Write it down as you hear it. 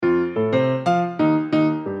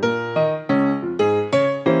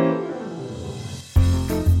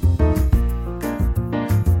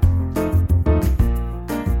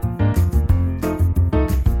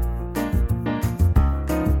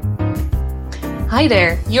Hi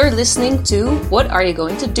there, you're listening to What Are You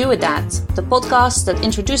Going to Do With That? The podcast that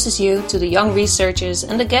introduces you to the young researchers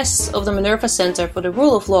and the guests of the Minerva Center for the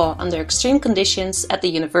Rule of Law under Extreme Conditions at the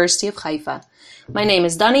University of Haifa. My name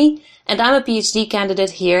is Dani, and I'm a PhD candidate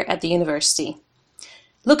here at the university.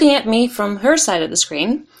 Looking at me from her side of the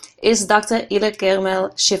screen is Dr. Ile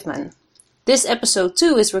Kermel-Shifman. This episode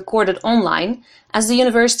 2 is recorded online as the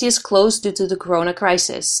university is closed due to the corona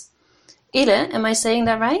crisis. Ile, am I saying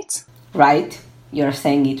that right? Right. You're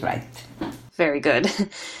saying it right. Very good.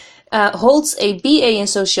 Holds a BA in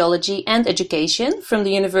Sociology and Education from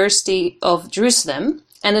the University of Jerusalem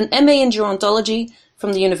and an MA in Gerontology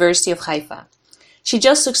from the University of Haifa. She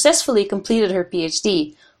just successfully completed her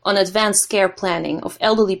PhD on advanced care planning of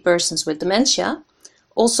elderly persons with dementia,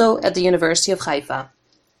 also at the University of Haifa.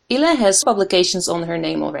 Ile has publications on her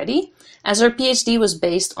name already, as her PhD was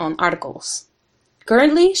based on articles.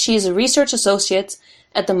 Currently, she is a research associate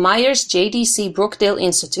at the Myers JDC Brookdale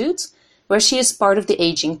Institute, where she is part of the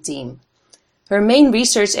aging team. Her main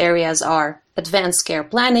research areas are advanced care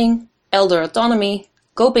planning, elder autonomy,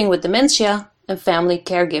 coping with dementia, and family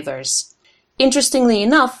caregivers. Interestingly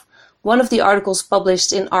enough, one of the articles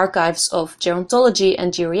published in Archives of Gerontology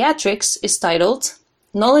and Geriatrics is titled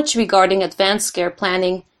Knowledge Regarding Advanced Care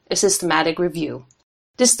Planning, a Systematic Review.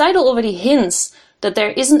 This title already hints that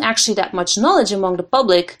there isn't actually that much knowledge among the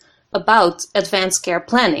public about advanced care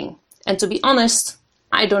planning. And to be honest,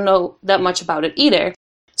 I don't know that much about it either.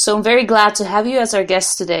 So I'm very glad to have you as our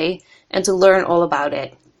guest today and to learn all about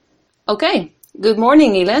it. Okay, good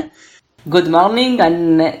morning, Ile. Good morning,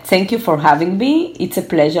 and thank you for having me. It's a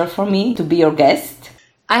pleasure for me to be your guest.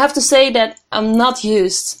 I have to say that I'm not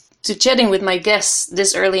used to chatting with my guests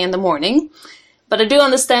this early in the morning, but I do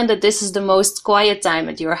understand that this is the most quiet time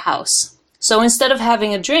at your house. So instead of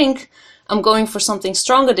having a drink, I'm going for something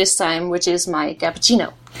stronger this time, which is my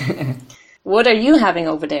cappuccino. What are you having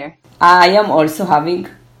over there? I am also having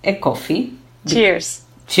a coffee. Cheers.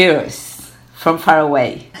 Cheers. From far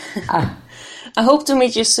away. I hope to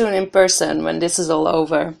meet you soon in person when this is all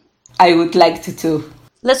over. I would like to too.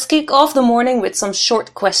 Let's kick off the morning with some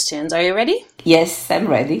short questions. Are you ready? Yes, I'm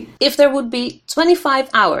ready. If there would be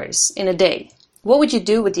 25 hours in a day, what would you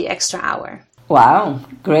do with the extra hour? Wow,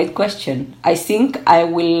 great question. I think I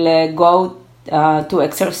will go to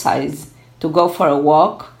exercise, to go for a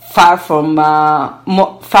walk farther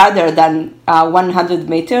than 100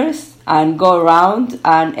 meters and go around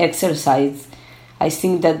and exercise. I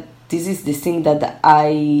think that this is the thing that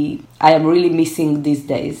I am really missing these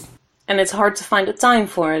days. And it's hard to find the time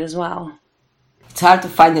for it as well. It's hard to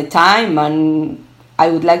find the time, and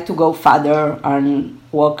I would like to go further and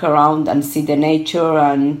walk around and see the nature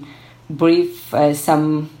and breathe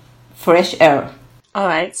some fresh air. All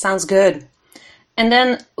right, sounds good. And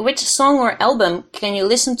then, which song or album can you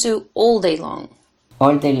listen to all day long?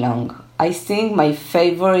 All day long. I think my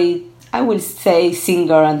favorite, I will say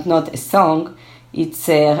singer and not a song, it's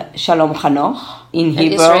Shalom Hanoch in Hebrew.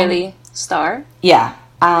 An Israeli star? Yeah.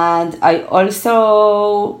 And I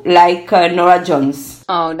also like Norah Jones.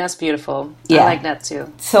 Oh, that's beautiful. Yeah. I like that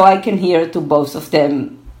too. So I can hear to both of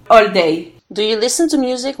them all day. Do you listen to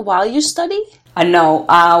music while you study? No.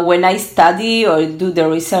 When I study or do the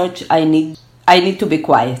research, I need to be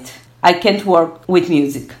quiet. I can't work with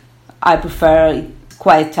music. I prefer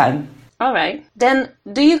quiet time. All right. Then,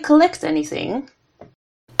 do you collect anything?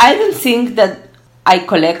 I don't think that I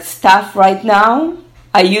collect stuff right now.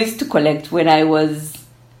 I used to collect when I was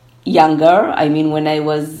younger. I mean, when I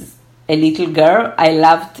was a little girl, I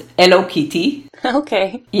loved Hello Kitty.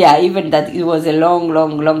 Okay. Yeah, even that it was a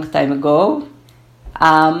long time ago.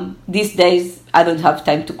 These days, I don't have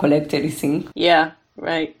time to collect anything. Yeah,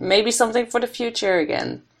 right. Maybe something for the future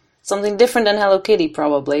again. Something different than Hello Kitty,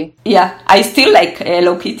 probably. Yeah, I still like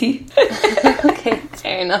Hello Kitty. Okay,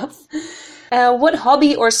 fair enough. What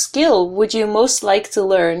hobby or skill would you most like to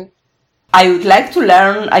learn? I would like to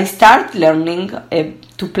learn. I start learning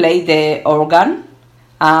to play the organ.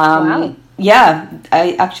 Wow. Yeah,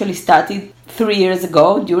 I actually started 3 years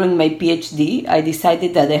ago during my PhD. I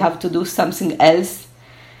decided that I have to do something else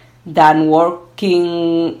than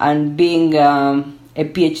working and being a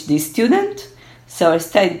PhD student. So I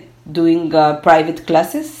started doing private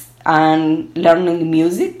classes and learning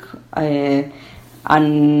music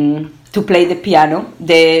and to play the piano,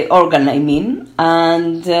 the organ I mean.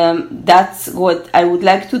 And that's what I would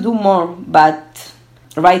like to do more. But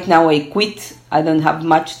right now I quit. I don't have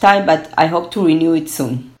much time, but I hope to renew it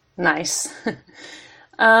soon. Nice.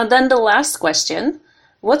 Then the last question.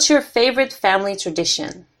 What's your favorite family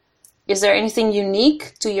tradition? Is there anything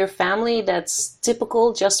unique to your family that's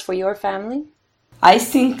typical just for your family? I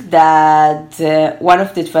think that one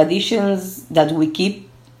of the traditions that we keep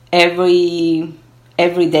every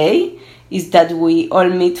day is that we all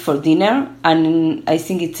meet for dinner, and I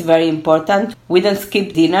think it's very important. We don't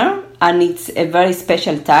skip dinner, and it's a very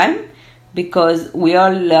special time because we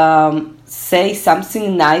all say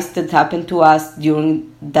something nice that happened to us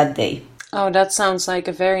during that day. Oh, that sounds like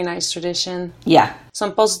a very nice tradition. Yeah.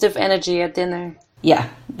 Some positive energy at dinner. Yeah,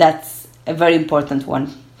 that's a very important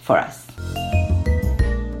one for us.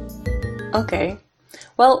 Okay.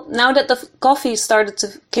 Well, now that the coffee started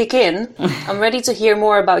to kick in, I'm ready to hear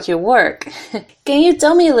more about your work. Can you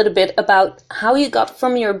tell me a little bit about how you got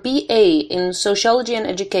from your BA in Sociology and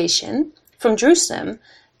Education from Jerusalem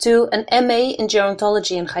to an MA in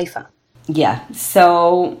Gerontology in Haifa? Yeah,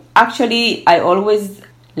 so actually I always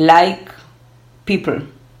like people,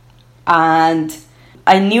 and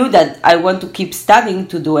I knew that I want to keep studying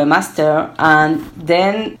to do a master, and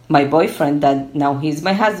then my boyfriend, that now he's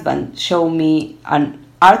my husband, showed me an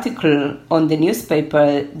article on the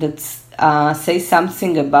newspaper that says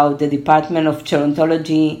something about the Department of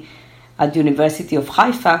Gerontology at the University of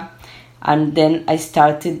Haifa, and then I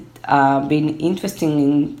started being interested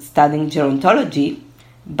in studying gerontology.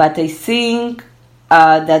 But I think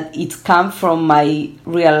that it comes from my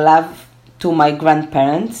real love to my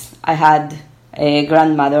grandparents. I had a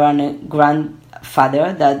grandmother and a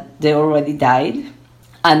grandfather that they already died,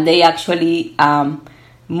 and they actually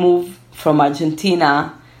moved from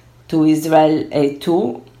Argentina to Israel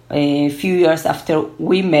too, a few years after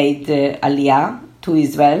we made the Aliyah to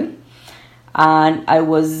Israel, and I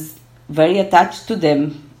was very attached to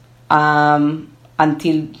them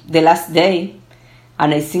until the last day.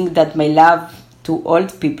 And I think that my love to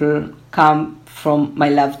old people come from my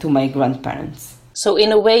love to my grandparents. So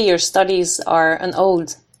in a way, your studies are an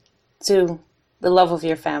ode to the love of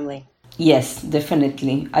your family. Yes,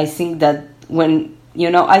 definitely. I think that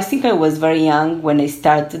I think I was very young when I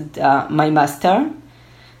started my master,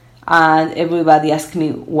 and everybody asked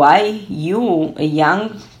me, why you, a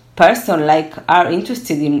young person, are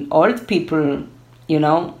interested in old people?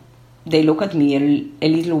 They look at me a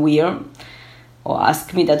little weird, or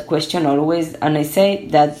ask me that question always, and I say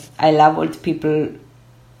that I love old people,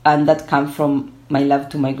 and that comes from my love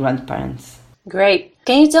to my grandparents. Great.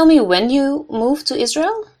 Can you tell me when you moved to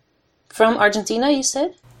Israel? From Argentina, you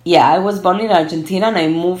said? Yeah, I was born in Argentina and I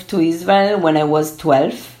moved to Israel when I was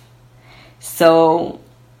 12. So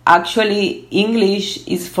actually English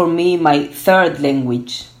is for me my third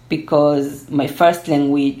language, because my first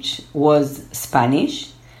language was Spanish,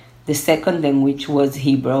 the second language was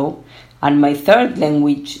Hebrew, and my third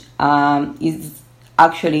language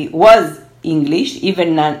was English,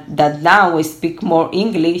 even that now I speak more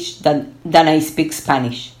English than I speak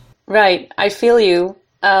Spanish. Right, I feel you.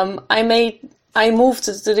 I moved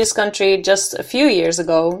to this country just a few years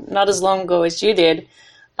ago, not as long ago as you did,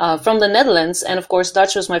 from the Netherlands, and of course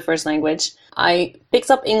Dutch was my first language. I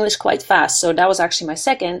picked up English quite fast, so that was actually my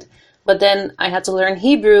second. But then I had to learn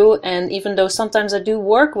Hebrew, and even though sometimes I do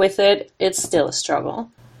work with it, it's still a struggle.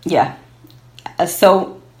 Yeah.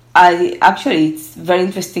 So it's very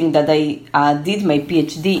interesting that I did my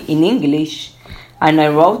PhD in English, and I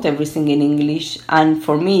wrote everything in English, and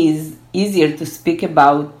for me it's easier to speak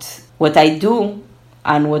about what I do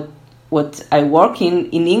and what I work in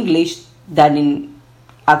English than in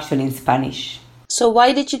Spanish. So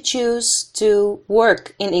why did you choose to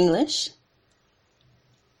work in English?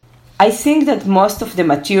 I think that most of the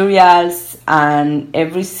materials and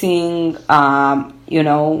everything, I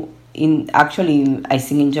think in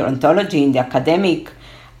gerontology, in the academic,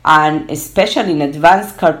 and especially in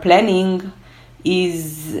advanced care planning,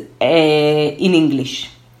 is in English.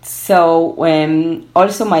 So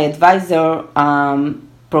also my advisor,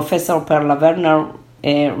 Professor Perla Werner,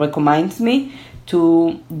 recommends me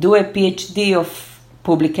to do a PhD of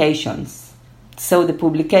publications. So the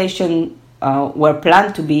publication were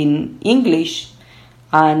planned to be in English,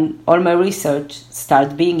 and all my research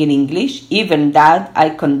started being in English. Even that, I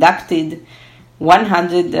conducted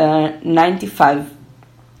 195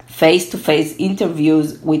 face-to-face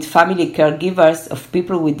interviews with family caregivers of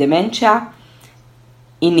people with dementia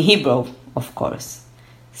in Hebrew, of course.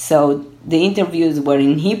 So the interviews were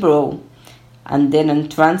in Hebrew, and then I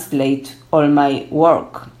translate all my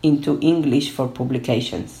work into English for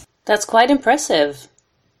publications. That's quite impressive.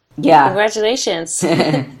 Yeah. Congratulations.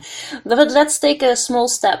 But let's take a small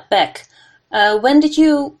step back. When did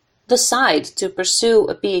you decide to pursue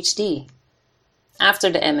a PhD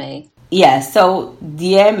after the MA? Yeah, so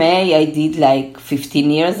the MA I did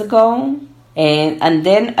 15 years ago, and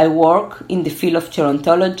then I work in the field of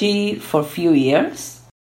gerontology for a few years.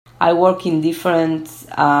 I work in different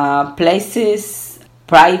places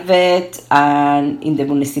private and in the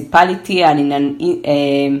municipality and in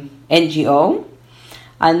an NGO.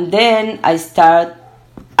 And then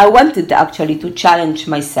I wanted actually to challenge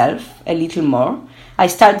myself a little more. I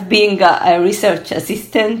started being a research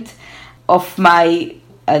assistant of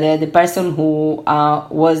the person who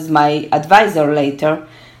was my advisor later.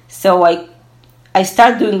 So I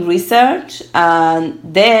started doing research, and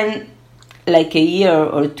then like a year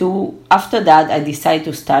or two after that, I decided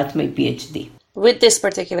to start my PhD. With this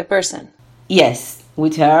particular person? Yes,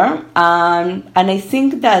 with her. And I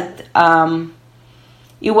think that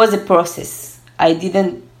it was a process. I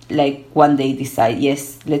didn't like one day decide,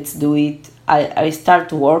 yes, let's do it. I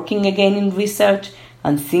started working again in research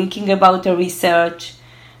and thinking about the research,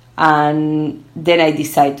 and then I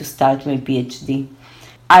decided to start my PhD.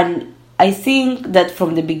 And I think that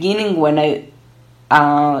from the beginning, when I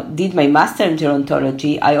did my master in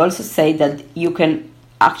gerontology, I also say that you can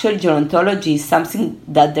actually, gerontology is something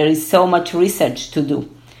that there is so much research to do.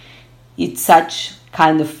 It's such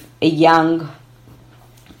kind of a young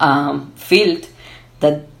field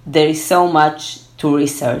that there is so much to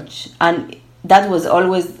research. And that was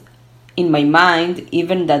always in my mind,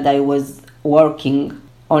 even that I was working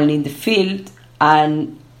only in the field.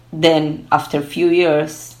 And then after a few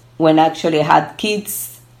years, when I actually had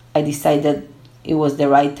kids, I decided it was the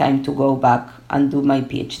right time to go back and do my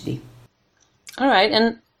PhD. All right.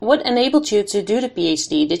 And what enabled you to do the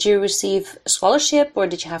PhD? Did you receive a scholarship or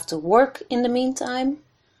did you have to work in the meantime?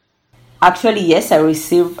 Actually, yes, I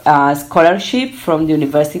received a scholarship from the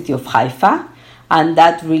University of Haifa, and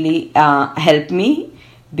that really helped me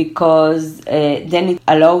because then it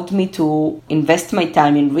allowed me to invest my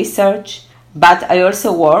time in research. But I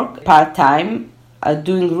also work part-time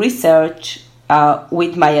doing research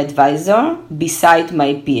with my advisor beside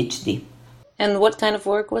my PhD. And what kind of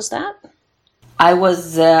work was that? I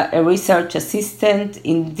was a research assistant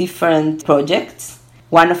in different projects.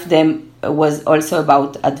 One of them was also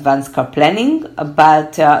about advanced care planning,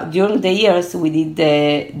 but during the years we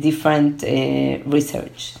did different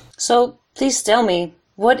research. So please tell me,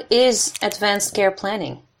 what is advanced care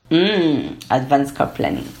planning? Advanced care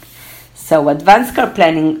planning. So advanced care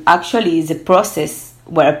planning actually is a process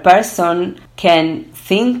where a person can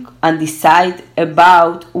think and decide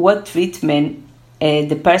about what treatment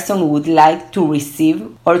the person would like to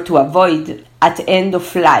receive or to avoid at the end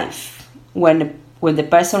of life, when the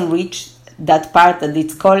person reaches that part that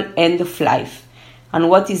it's called end of life. And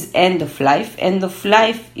what is end of life? End of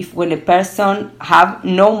life is when a person have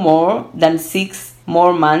no more than 6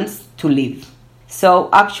 more months to live. So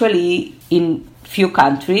actually in few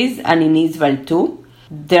countries and in Israel too,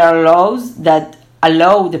 there are laws that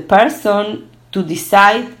allow the person to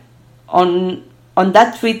decide on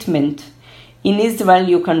that treatment. In Israel,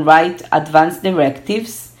 you can write advanced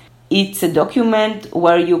directives. It's a document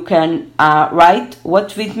where you can write what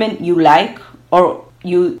treatment you like or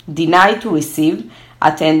you deny to receive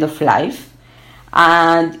at the end of life.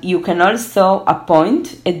 And you can also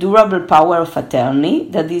appoint a durable power of attorney,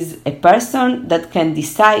 that is a person that can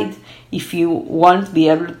decide if you won't be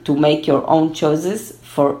able to make your own choices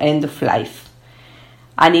for end of life.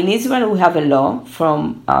 And in Israel, we have a law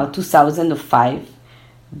from 2005,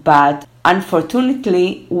 but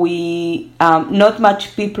unfortunately, not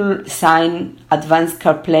much people sign advanced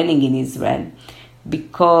care planning in Israel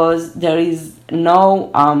because there is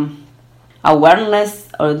no awareness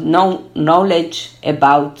or no knowledge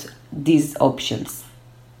about these options,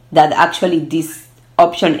 that actually this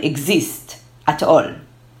option exists at all.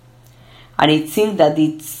 And it seems that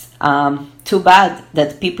it's too bad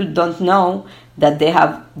that people don't know that they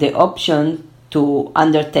have the option to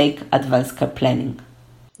undertake advanced care planning.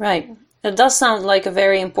 Right. It does sound like a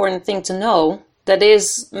very important thing to know that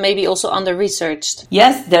is maybe also under-researched.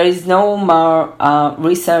 Yes, there is no more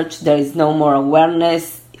research, there is no more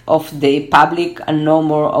awareness of the public and no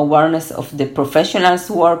more awareness of the professionals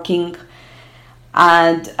working.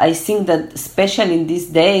 And I think that especially in these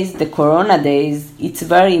days, the Corona days, it's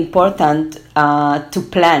very important to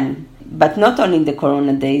plan. But not only in the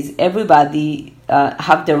Corona days, everybody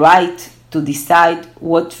have the right to decide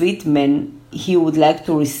what treatment he would like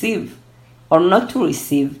to receive or not to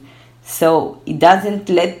receive. So it doesn't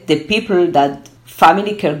let the people that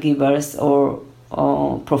family caregivers or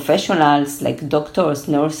professionals like doctors,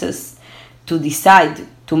 nurses, to decide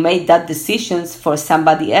to make that decisions for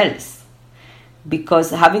somebody else. Because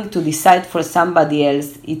having to decide for somebody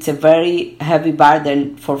else, it's a very heavy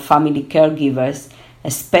burden for family caregivers,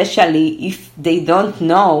 especially if they don't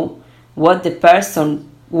know what the person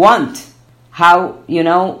wants. How,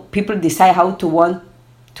 people decide how to want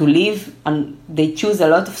to live and they choose a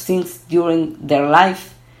lot of things during their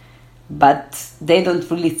life. but they don't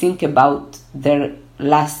really think about their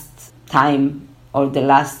last time or the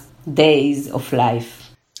last days of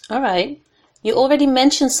life. All right. You already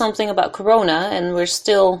mentioned something about Corona, and we're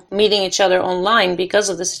still meeting each other online because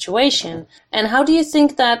of the situation. And how do you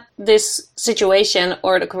think that this situation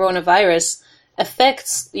or the coronavirus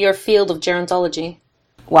affects your field of gerontology?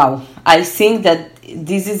 Wow, I think that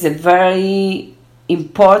this is a very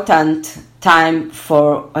important time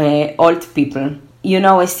for old people.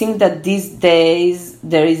 I think that these days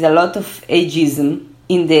there is a lot of ageism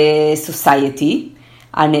in the society,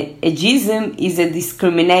 and ageism is a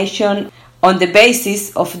discrimination on the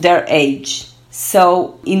basis of their age.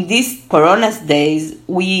 So in these Corona days,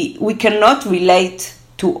 we cannot relate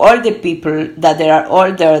to all the people that they are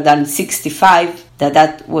older than 65,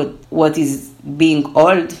 that what is being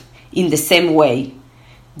old, in the same way.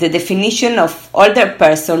 The definition of older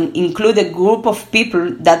person include a group of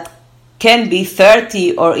people that can be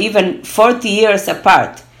 30 or even 40 years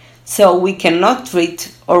apart. So we cannot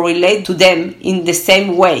treat or relate to them in the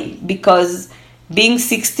same way, because being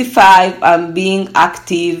 65 and being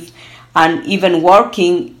active and even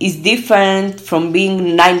working is different from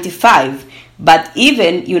being 95. But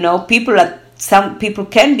even, some people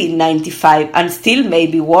can be 95 and still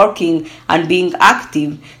maybe working and being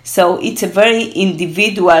active. So it's a very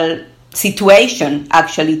individual situation,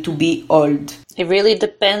 actually, to be old. It really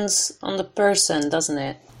depends on the person, doesn't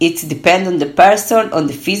it? It depends on the person, on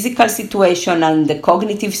the physical situation and the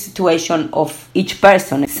cognitive situation of each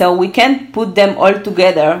person. So we can't put them all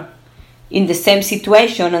together in the same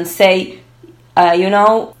situation and say,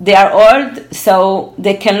 they are old, so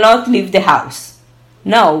they cannot leave the house.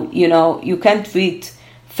 No, you can't treat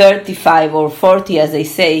 35 or 40, as I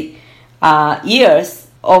say, years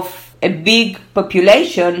of a big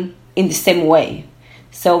population in the same way.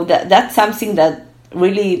 So that's something that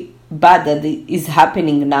really bad that is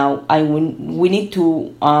happening now, and we need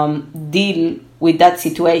to deal with that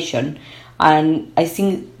situation. And I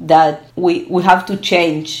think that we have to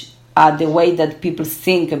change the way that people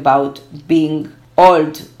think about being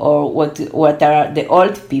old, or what are the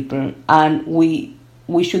old people, and we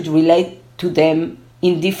should relate to them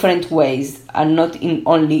in different ways and not in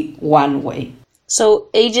only one way. So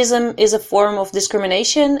ageism is a form of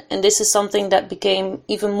discrimination, and this is something that became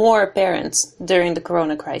even more apparent during the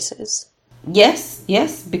Corona crisis. Yes,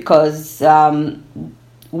 because the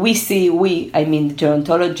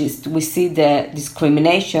gerontologists, we see the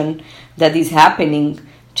discrimination that is happening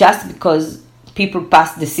just because people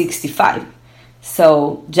past the 65.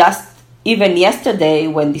 So just even yesterday,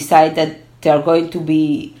 when decided there are going to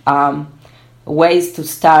be ways to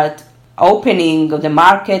start opening the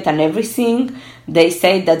market and everything, they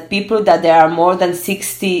say that people that they are more than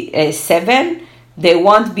 67, they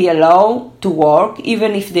won't be allowed to work,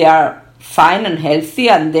 even if they are fine and healthy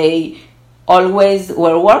and they always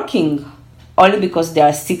were working. Only because they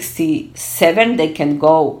are 67, they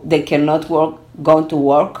cannot go to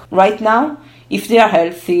work right now. If they are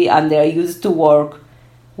healthy and they are used to work,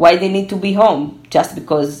 why they need to be home just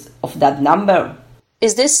because of that number?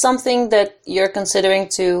 Is this something that you're considering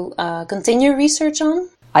to continue research on?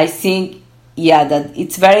 I think, that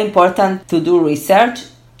it's very important to do research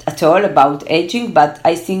at all about aging, but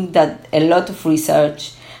I think that a lot of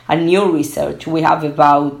research and new research we have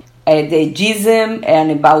about the ageism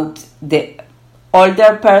and about the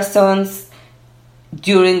older persons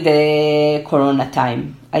during the Corona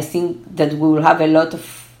time. I think that we will have a lot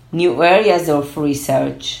of new areas of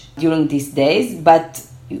research during these days, but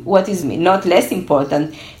what is not less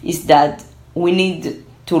important is that we need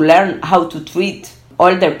to learn how to treat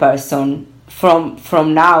older person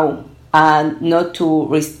from now, and not to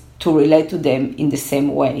relate to them in the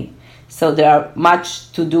same way. So there are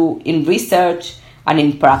much to do in research and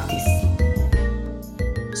in practice.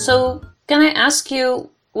 So can I ask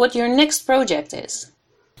you what your next project is?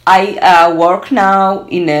 I work now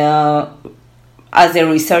as a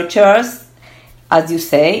researcher, as you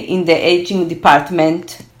say, in the aging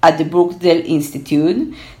department at the Brookdale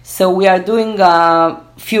Institute. So we are doing a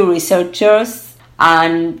few researchers,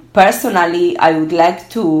 and personally I would like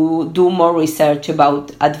to do more research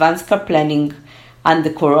about advanced care planning and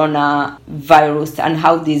the coronavirus and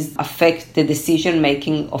how these affect the decision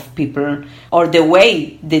making of people, or the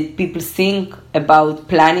way that people think about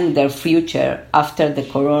planning their future after the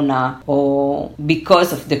corona or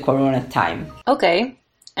because of the corona time. Okay.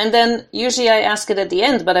 And then usually I ask it at the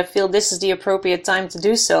end, but I feel this is the appropriate time to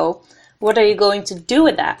do so. What are you going to do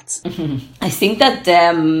with that? I think that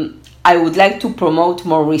I would like to promote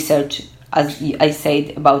more research, as I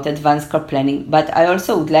said, about advanced care planning, but I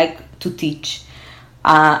also would like to teach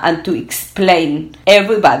and to explain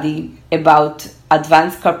everybody about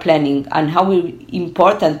advanced care planning and how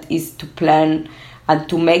important it is to plan and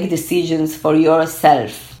to make decisions for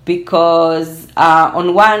yourself. Because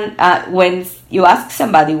when you ask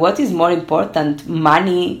somebody what is more important,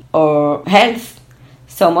 money or health,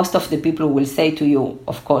 so most of the people will say to you,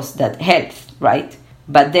 of course, that health, right?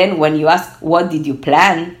 But then when you ask, what did you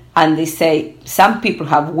plan? And they say, some people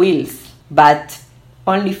have wills, but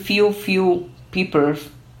only few people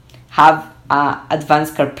have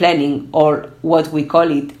advanced care planning, or what we call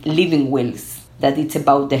it, living wills, that it's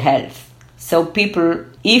about the health. So people,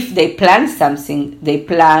 if they plan something, they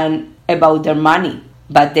plan about their money,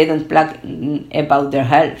 but they don't plan about their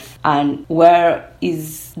health. And where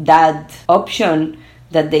is that option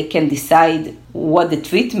that they can decide what the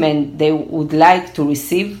treatment they would like to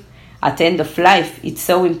receive at the end of life? It's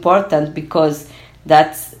so important, because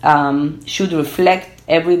that should reflect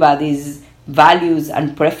everybody's values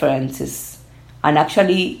and preferences. And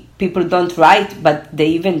actually, people don't write, but they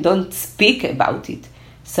even don't speak about it.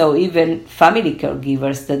 So even family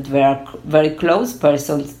caregivers that were very close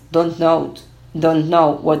persons don't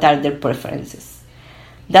know what are their preferences.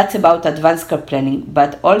 That's about advanced care planning.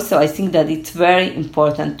 But also I think that it's very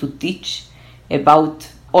important to teach about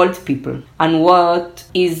old people and what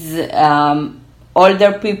is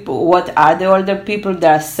older people. What are the older people?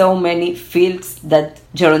 There are so many fields that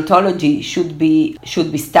gerontology should be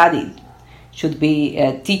studied, should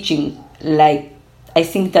be teaching. Like, I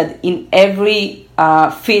think that in every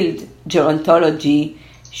field, gerontology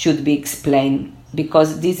should be explained,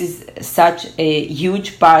 because this is such a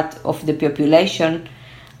huge part of the population,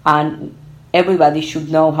 and everybody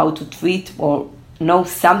should know how to treat or know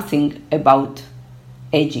something about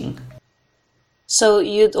aging. So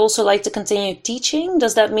you'd also like to continue teaching?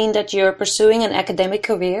 Does that mean that you're pursuing an academic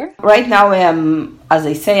career? Right now, as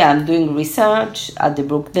I say, I'm doing research at the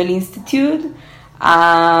Brookdale Institute,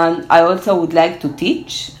 and I also would like to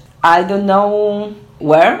teach. I don't know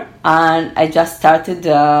where, and I just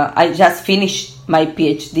finished my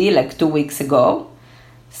PhD like 2 weeks ago.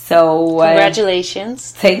 So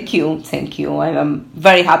congratulations. Thank you. I'm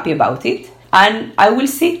very happy about it, and I will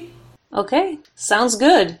see. Okay, sounds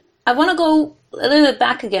good. I want to go a little bit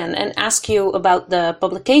back again and ask you about the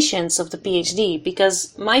publications of the PhD,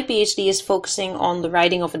 because my PhD is focusing on the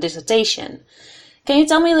writing of a dissertation. Can you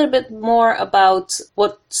tell me a little bit more about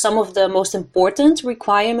what some of the most important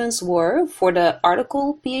requirements were for the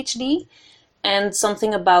article PhD, and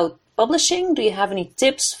something about publishing? Do you have any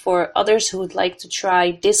tips for others who would like to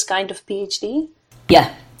try this kind of PhD?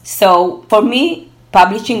 Yeah, so for me,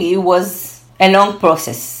 publishing, it was a long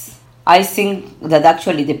process. I think that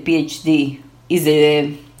actually the PhD is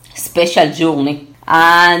a special journey.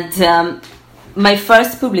 And my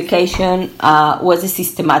first publication was a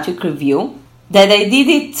systematic review that I did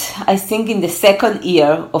it, I think, in the second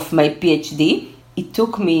year of my PhD. It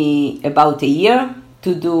took me about a year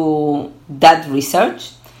to do that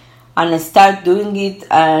research, and I started doing it,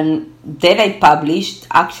 and then I published.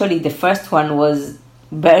 Actually, the first one was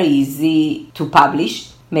very easy to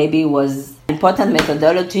publish. Maybe it was important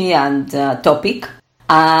methodology and topic.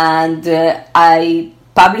 And I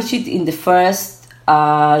published it in the first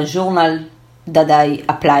journal that I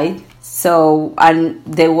applied. So, and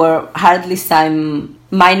there were hardly some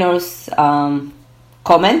minor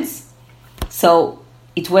comments. So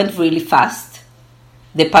it went really fast,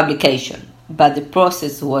 the publication. But the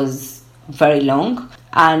process was very long.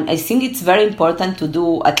 And I think it's very important to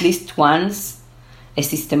do at least once a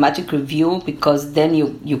systematic review, because then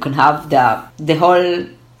you can have the whole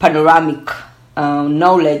panoramic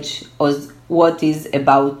knowledge of what is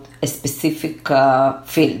about a specific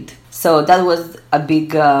field. So that was a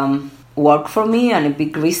big work for me and a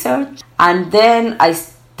big research. And then I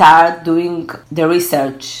started doing the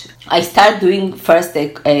research. I started doing first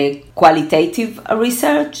a qualitative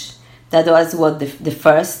research. That was what the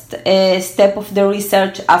first step of the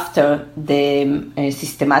research after the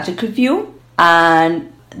systematic review.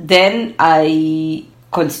 And then I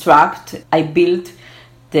built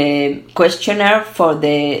the questionnaire for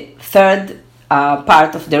the third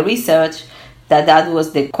part of the research. That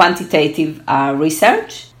was the quantitative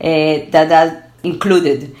research that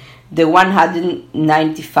included the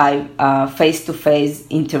 195 face-to-face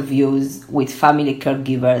interviews with family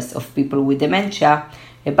caregivers of people with dementia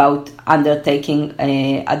about undertaking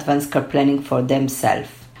advanced care planning for themselves.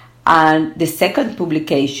 And the second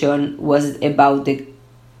publication was about the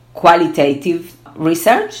qualitative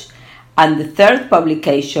research, and the third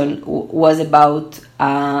publication was about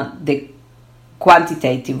the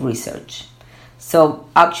quantitative research. So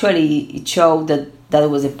actually it showed that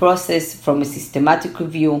was a process from a systematic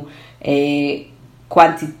review, a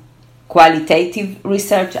qualitative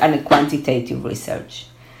research and a quantitative research.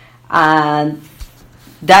 And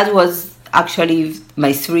that was actually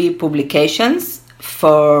my 3 publications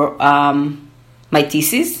for my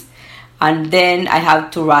thesis. And then I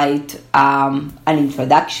had to write an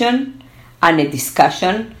introduction and a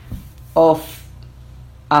discussion of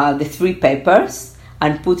the 3 papers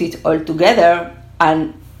and put it all together,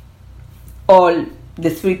 and all the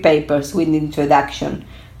 3 papers with the introduction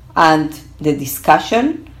and the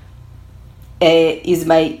discussion is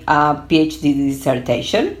my PhD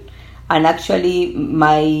dissertation. And actually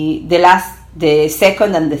the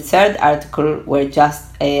second and the third article were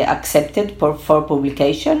just accepted for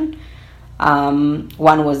publication.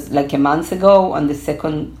 One was like a month ago and the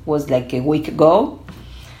second was like a week ago.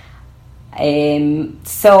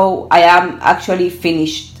 So I am actually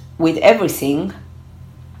finished with everything.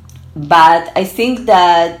 But I think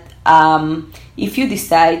that if you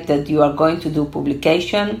decide that you are going to do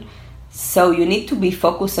publication, so you need to be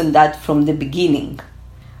focused on that from the beginning.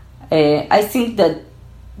 I think that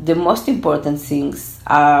the most important things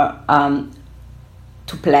are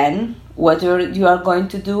to plan what you are going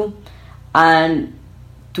to do and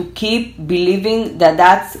to keep believing that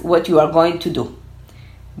that's what you are going to do.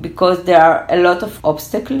 Because there are a lot of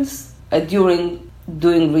obstacles during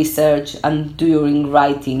doing research and during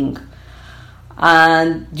writing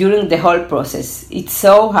and during the whole process. It's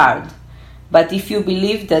so hard. But if you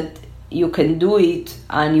believe that you can do it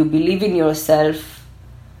and you believe in yourself,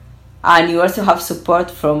 and you also have support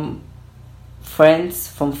from friends,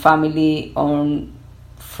 from family, or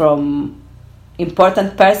from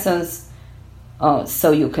important persons,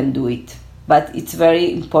 so you can do it. But it's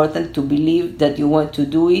very important to believe that you want to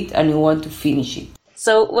do it and you want to finish it.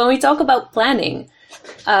 So when we talk about planning,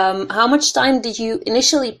 how much time did you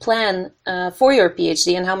initially plan for your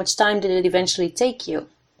PhD, and how much time did it eventually take you?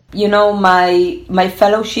 You know, my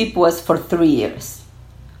fellowship was for 3 years.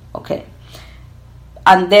 Okay.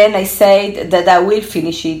 And then I said that I will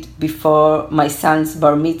finish it before my son's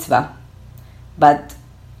bar mitzvah. But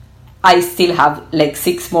I still have like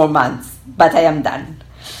 6 more months, but I am done.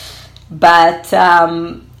 But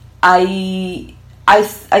I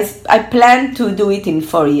planned to do it in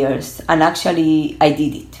 4 years, and actually I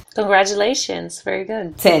did it. Congratulations, very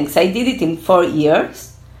good. Thanks. I did it in 4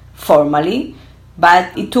 years, formally,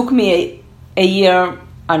 but it took me a year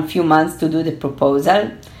and few months to do the proposal.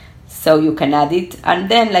 So you can add it, and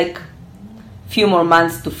then like few more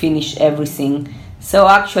months to finish everything. So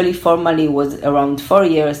actually formally was around 4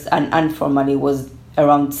 years, and informally was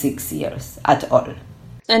around 6 years at all.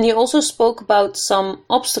 And you also spoke about some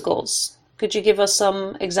obstacles. Could you give us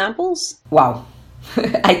some examples? Wow.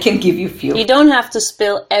 I can give you a few. You don't have to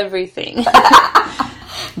spill everything.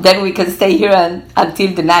 Then we can stay here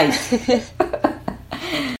until the night.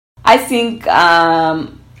 I think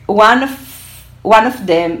one of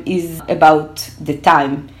them is about the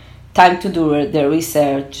time to do the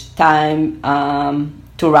research, time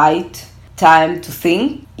to write, time to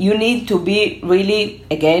think. You need to be really,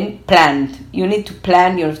 again, planned. You need to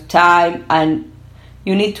plan your time, and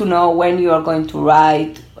you need to know when you are going to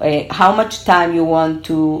write, how much time you want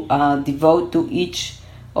to devote to each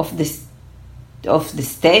of the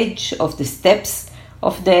steps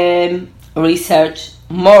of the research,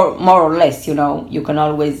 more or less. You know, you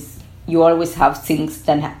always have things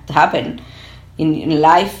that happen in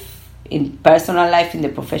life, in personal life, in the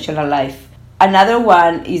professional life. Another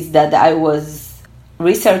one is that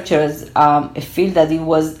researchers feel that it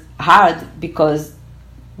was hard, because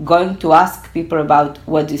going to ask people about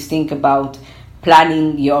what do you think about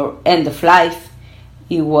planning your end of life,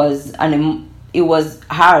 it was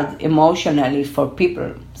hard emotionally for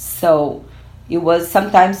people. So it was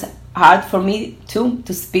sometimes hard for me too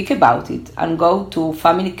to speak about it and go to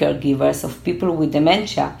family caregivers of people with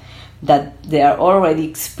dementia that they are already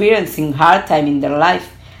experiencing hard time in their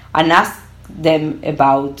life and ask them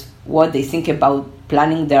about what they think about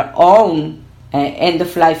planning their own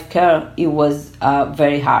end-of-life care. It was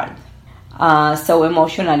very hard. So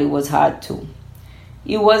emotionally it was hard too.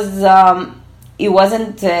 It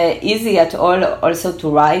wasn't easy at all also to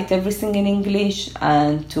write everything in English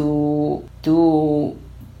and to do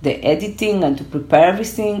the editing and to prepare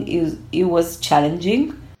everything. It was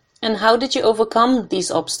challenging. And how did you overcome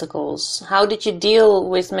these obstacles? How did you deal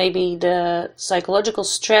with maybe the psychological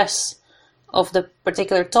stress of the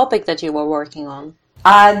particular topic that you were working on?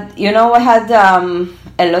 I had a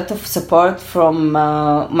lot of support from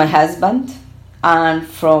my husband and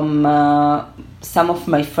from some of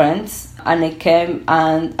my friends. And I came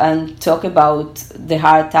and talk about the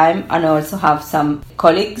hard time. And I also have some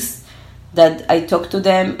colleagues that I talk to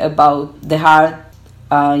them about the hard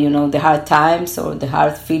times or the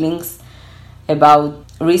hard feelings about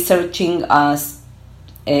researching a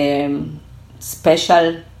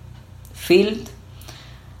special field,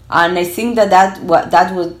 and I think that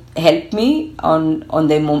would help me on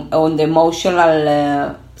the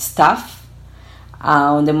emotional stuff,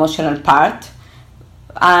 on the emotional part.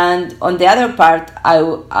 And on the other part,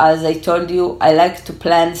 as I told you, I like to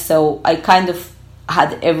plan, so I kind of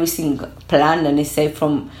had everything planned, and I say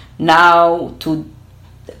from now to,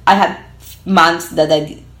 I had months that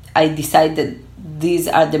I decided these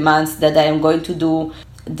are the months that I am going to do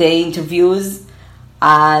the interviews,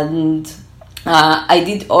 and I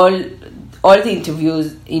did all the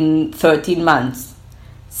interviews in 13 months.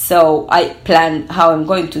 So I plan how I'm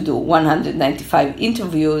going to do 195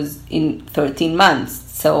 interviews in 13 months.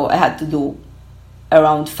 So I had to do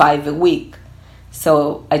around 5 a week.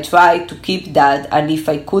 So I tried to keep that, and if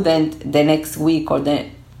I couldn't, the next week or the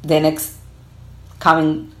next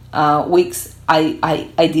coming weeks,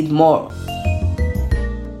 I did more.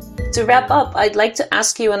 To wrap up, I'd like to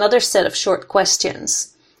ask you another set of short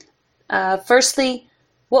questions. Firstly,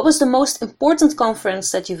 what was the most important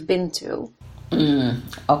conference that you've been to?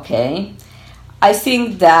 Okay. I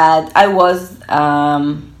think that I was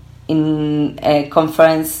in a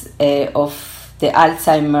conference of the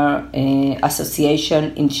Alzheimer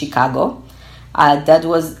Association in Chicago. That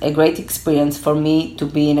was a great experience for me to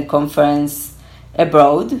be in a conference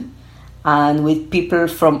abroad and with people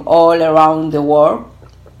from all around the world.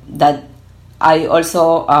 That I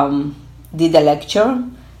also did a lecture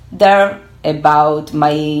there about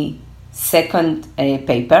my second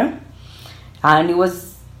paper, and it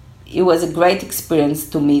was a great experience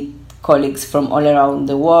to meet colleagues from all around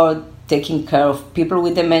the world, taking care of people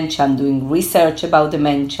with dementia and doing research about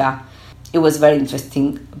dementia. It was very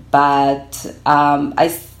interesting, but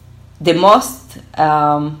the most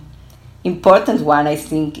important one, I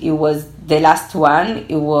think, it was the last one.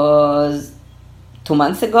 It was 2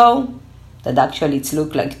 months ago. That actually it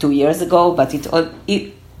looked like 2 years ago, but it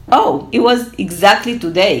was exactly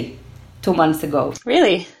today, 2 months ago.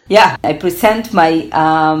 Really? Yeah, I present my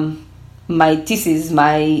thesis,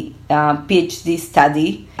 my PhD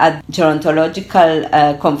study at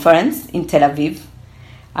gerontological conference in Tel Aviv,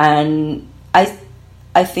 and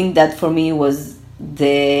I think that for me was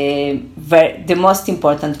the most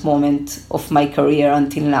important moment of my career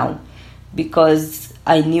until now, because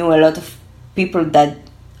I knew a lot of people that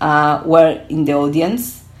were in the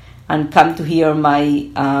audience and come to hear my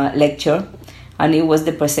lecture, and it was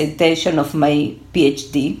the presentation of my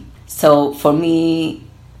PhD. So for me,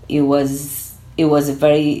 it was a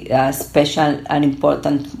very special and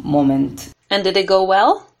important moment. And did it go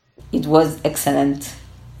well? It was excellent.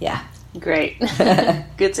 Yeah. Great.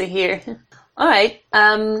 Good to hear. All right.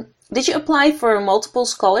 Did you apply for multiple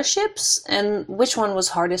scholarships, and which one was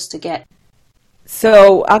hardest to get?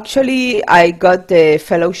 So actually, I got the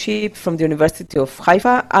fellowship from the University of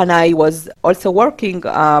Haifa, and I was also working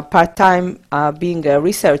part-time being a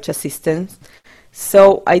research assistant.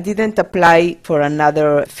 So I didn't apply for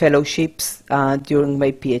another fellowships during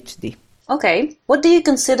my PhD. Okay. What do you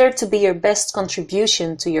consider to be your best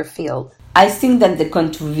contribution to your field? I think that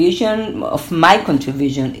my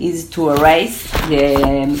contribution is to raise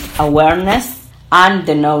the awareness and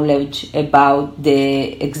the knowledge about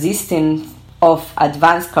the existence of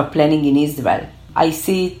advanced care planning in Israel. I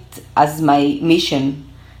see it as my mission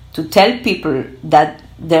to tell people that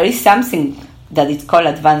there is something that is called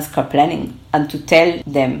advanced care planning, and to tell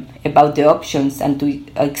them about the options and to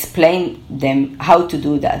explain them how to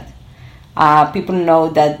do that. People know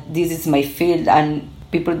that this is my field, and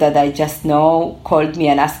people that I just know called me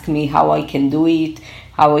and asked me how I can do it,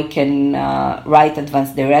 how I can write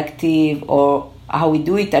advanced directive, or how we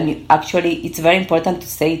do it. And actually, it's very important to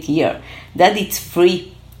say it here, that it's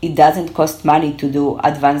free. It doesn't cost money to do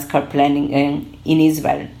advanced care planning in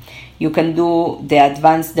Israel. You can do the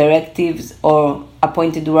advanced directives or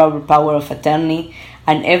appointed durable power of attorney,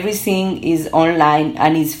 and everything is online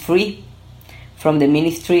and is free from the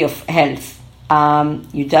Ministry of Health.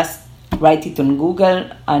 You just write it on Google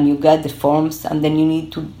and you get the forms, and then you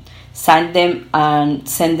need to sign them and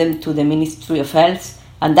send them to the Ministry of Health,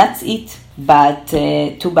 and that's it. But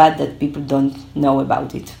too bad that people don't know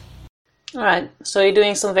about it. All right, so you're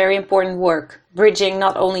doing some very important work, bridging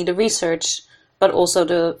not only the research, but also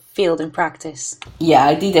the field in practice. Yeah,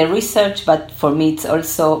 I did a research, but for me it's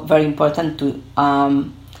also very important to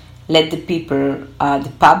let the people,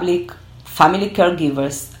 the public, family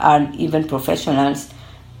caregivers, and even professionals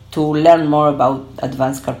to learn more about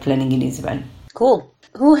advanced care planning in Israel. Cool.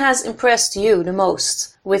 Who has impressed you the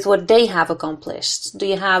most with what they have accomplished? Do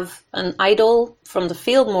you have an idol from the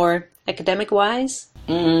field, more academic-wise?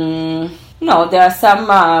 No, there are some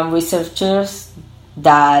researchers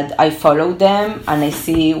that I follow them and I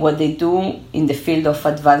see what they do in the field of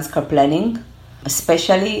advanced care planning,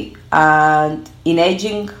 especially, and in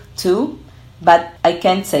aging too. But I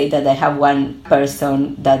can't say that I have one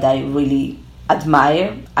person that I really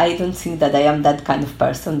admire. I don't think that I am that kind of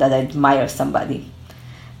person that I admire somebody.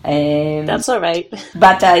 That's all right.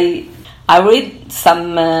 But I read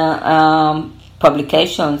some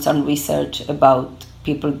publications and research about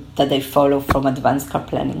people that I follow from advanced care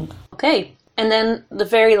planning. Okay. And then the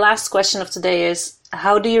very last question of today is,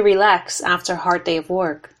 how do you relax after a hard day of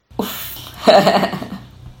work?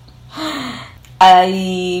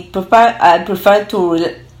 I prefer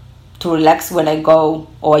to relax when I go,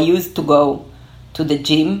 or I used to go to the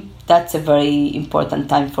gym. That's a very important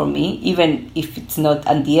time for me, even if it's not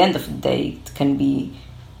at the end of the day. It can be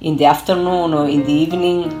in the afternoon or in the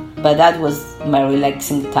evening, but that was my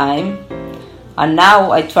relaxing time. And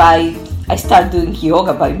now I start doing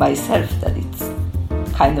yoga by myself. That it's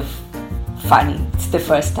kind of funny. It's the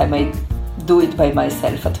first time I do it by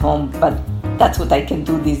myself at home, but that's what I can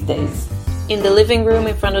do these days. In the living room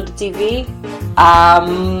in front of the TV?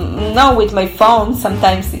 No, with my phone,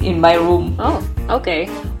 sometimes in my room. Oh, okay.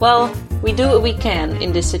 Well, we do what we can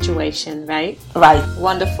in this situation, right? Right.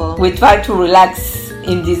 Wonderful. We try to relax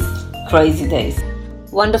in these crazy days.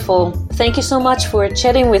 Wonderful. Thank you so much for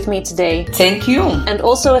chatting with me today. Thank you. And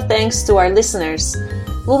also a thanks to our listeners.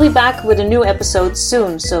 We'll be back with a new episode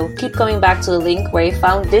soon, so keep coming back to the link where you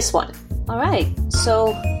found this one. Alright,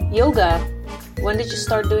 so yoga, when did you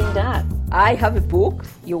start doing that? I have a book,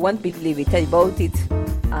 you won't believe it, I bought it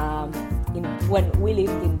when we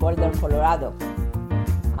lived in Boulder, Colorado,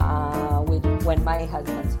 when my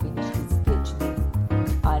husband finished his PhD.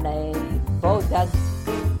 And I bought that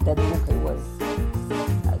book, I was,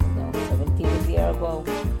 17 years ago.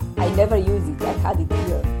 I never used it, I had it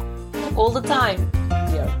here. All the time?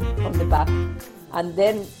 Here, on the back. And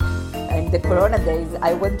then, in the Corona days,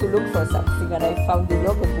 I went to look for something and I found the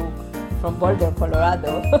yoga book from Boulder,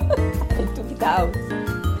 Colorado. I took it out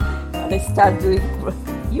and I started doing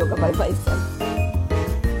yoga by myself.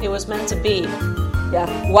 It was meant to be. Yeah,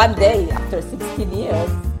 one day after 16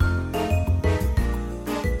 years.